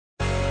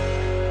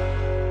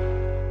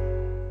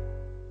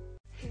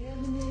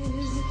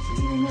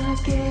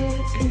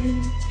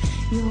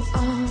your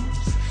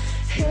arms.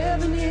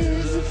 Heaven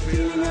is the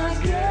feeling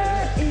I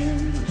get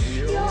in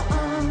your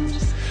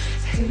arms.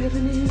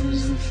 Heaven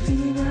is the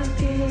feeling I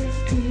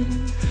get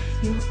in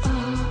your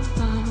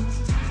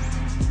arms.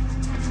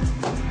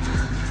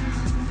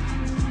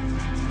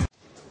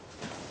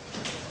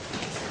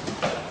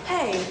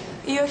 Hey,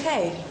 are you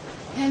okay?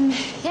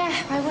 Yeah,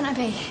 why wouldn't I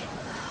be?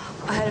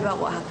 I heard about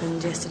what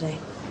happened yesterday.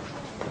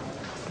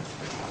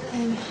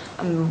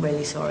 I'm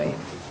really sorry.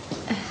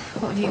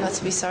 What have you got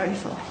to be sorry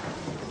for?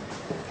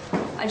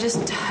 I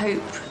just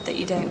hope that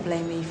you don't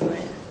blame me for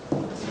it.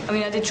 I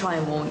mean, I did try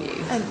and warn you.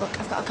 Look,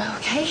 I've got to go,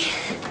 okay?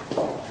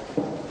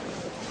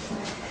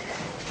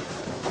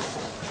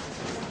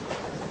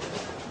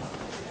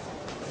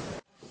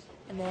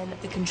 And then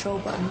the control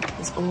button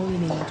is all you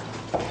need.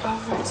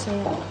 Oh, right, so...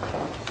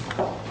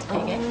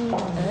 There you go.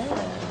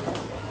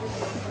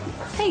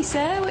 Hey,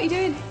 sir, what are you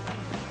doing?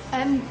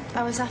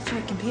 I was after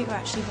a computer,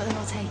 actually, but they're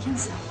all taken,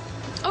 so...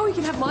 Oh, you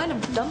can have mine.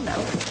 I'm done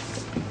now.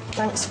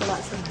 Thanks for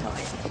that free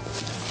time.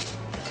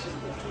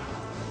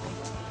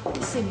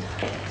 Listen,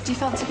 do you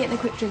fancy getting a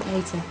quick drink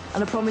later?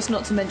 And I promise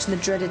not to mention the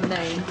dreaded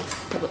name.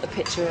 I got the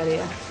picture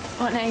earlier.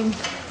 What name?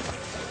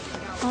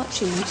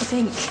 Archie, what do you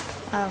think?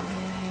 Oh,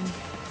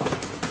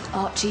 yeah,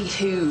 Archie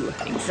who?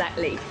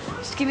 Exactly.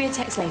 Just give me a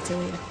text later,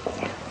 will you?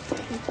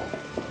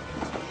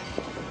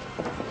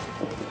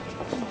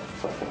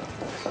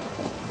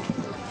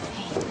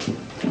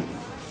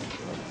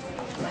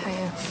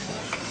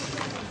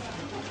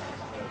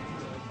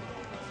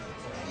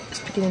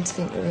 Beginning to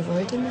think we're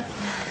avoiding it.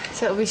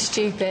 So it'll be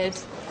stupid.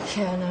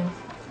 Yeah, I know.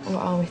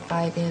 What are we,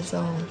 5 years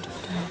old?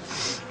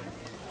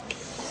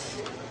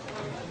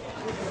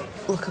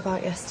 Look,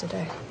 about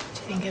yesterday. Do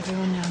you think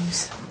everyone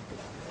knows?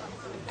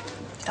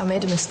 I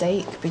made a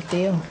mistake, big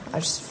deal. I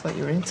just thought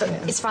you were into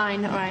it. It's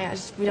fine, all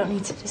right. We don't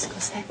need to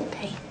discuss it,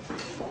 Pete.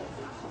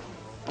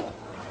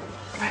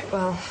 Right,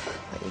 well,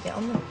 let you get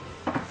on then.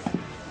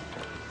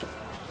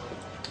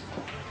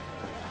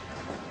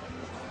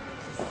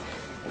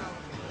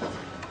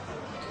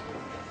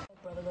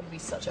 Be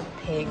such a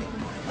pig.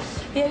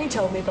 He only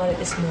told me about it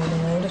this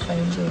morning. I would have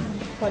phoned you.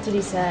 What did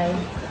he say?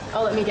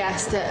 Oh, let me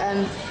guess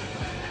that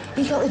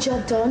he got the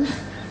job done.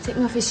 Took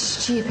me off his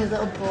stupid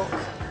little book.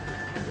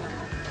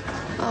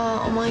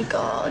 Oh my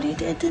God, he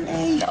did, didn't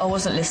he? I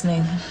wasn't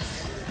listening.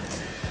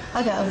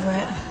 I'll get over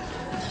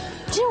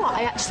it. Do you know what?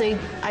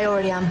 I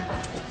already am.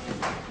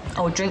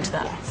 I would drink to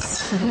that.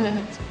 Yes.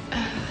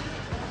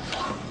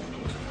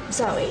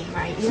 Zoe,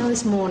 right, you know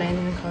this morning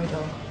in the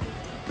corridor,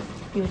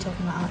 you were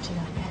talking about Archie,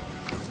 weren't you?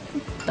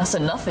 That's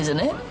enough, isn't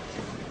it?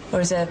 Or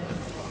is there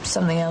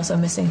something else I'm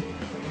missing?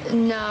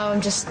 No,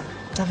 I'm just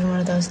having one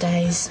of those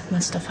days.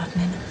 Mad stuff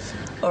happening.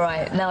 All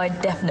right, now I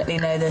definitely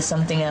know there's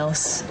something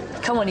else.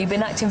 Come on, you've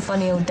been acting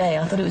funny all day.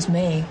 I thought it was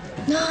me.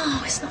 No,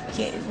 it's not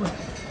you. Well,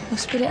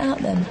 spit it out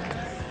then.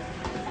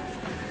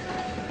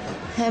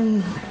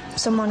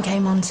 Someone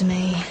came on to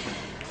me.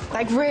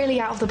 Like, really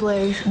out of the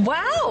blue.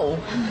 Wow!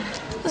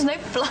 There's no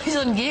flies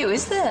on you,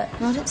 is there?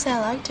 No, I didn't say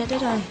I liked it,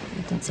 did I?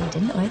 You didn't say you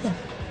didn't either.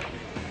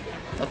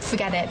 Look,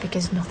 forget it,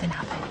 because nothing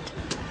happened.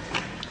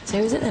 So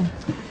who is it then?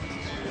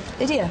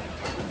 Lydia?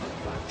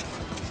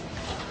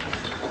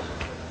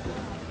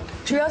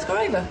 Should we ask her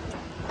over?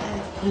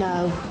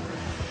 No.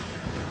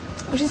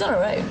 Well, she's on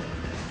her own.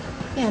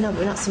 Yeah, no, but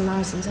we're not some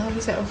Morrisons, are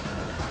we? So...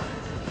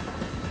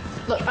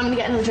 Look, I'm going to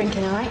get another drink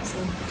in, all right? So,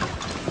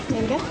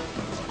 there we go.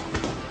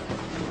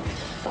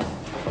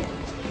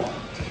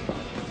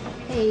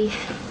 Hey.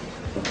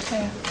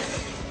 Hey.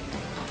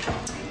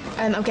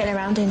 I'm getting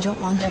around in, do you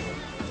want one? Yep.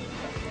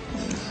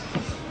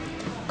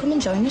 Come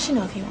and join us, you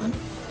know, if you want. Do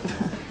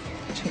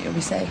you think you'll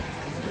be safe?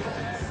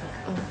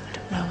 Oh, I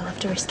don't know. We'll have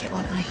to risk it,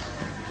 won't I?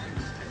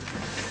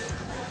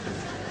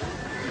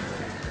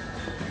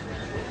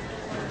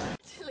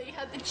 Tilly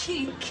had the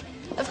cheek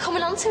of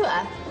coming on to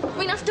her. I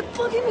mean, after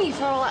bugging me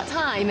for all that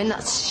time in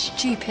that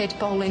stupid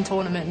bowling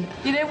tournament.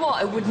 You know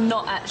what? I would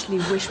not actually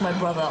wish my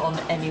brother on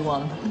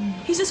anyone.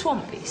 He's a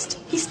swamp beast.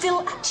 He's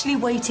still actually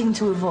waiting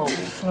to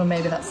evolve. Well,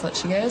 maybe that's what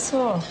she goes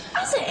for.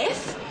 As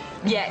if.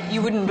 Yeah,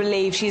 you wouldn't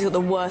believe she's got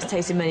the worst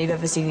taste in men you've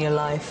ever seen in your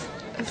life.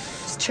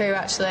 It's true,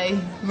 actually.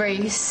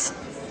 Reese,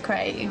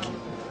 Craig,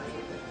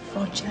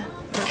 Roger.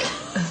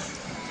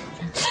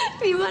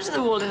 Can you imagine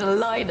them all in a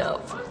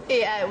lineup?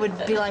 Yeah, it would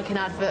be like an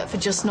advert for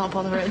Just Not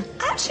Bothering.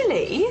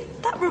 Actually,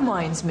 that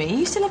reminds me,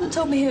 you still haven't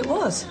told me who it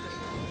was.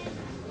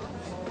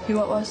 Who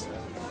what was?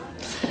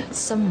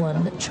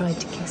 Someone that tried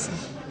to kiss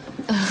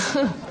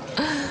her.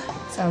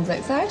 Sounds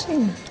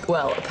exciting.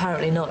 Well,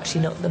 apparently not. She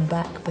knocked them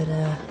back, but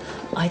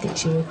I think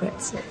she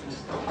regrets it.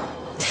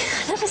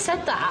 I never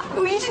said that.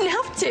 Well, you didn't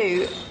have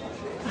to.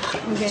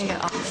 I'm going to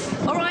get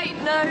off. All right,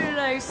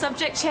 no.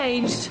 Subject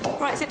changed.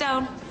 Right, sit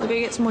down. We're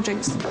going to get some more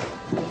drinks.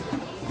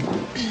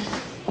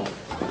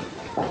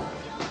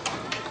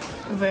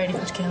 Really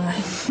good killer.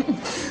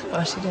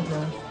 Oh, she did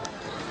know.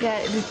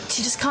 Yeah,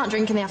 she just can't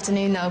drink in the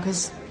afternoon, though,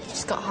 because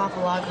she's got half a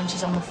lager and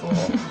she's on the floor.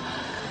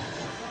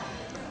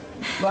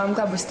 Well, I'm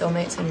glad we're still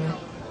mates anyway.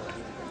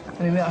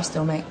 I mean, we are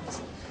still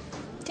mates.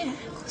 Yeah,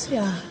 of course we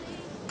are.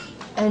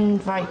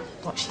 And write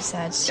what she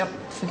said. Yep,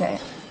 forget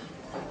it.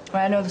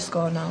 Right, I know the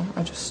score now.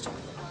 I just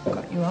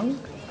got you wrong.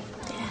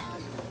 Yeah.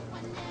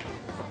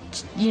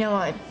 You know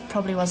what? It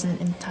probably wasn't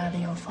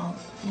entirely your fault,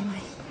 anyway.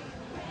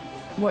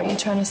 What are you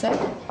trying to say?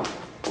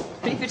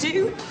 Ready for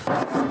two?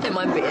 It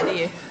might be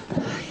any of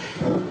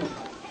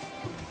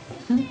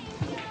you.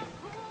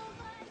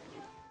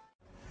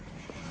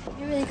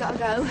 You really gotta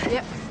go.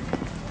 Yep.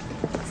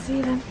 See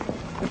you then.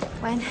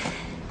 When?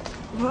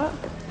 What?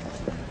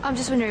 I'm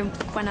just wondering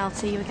when I'll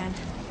see you again.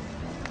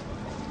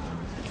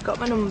 Got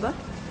my number?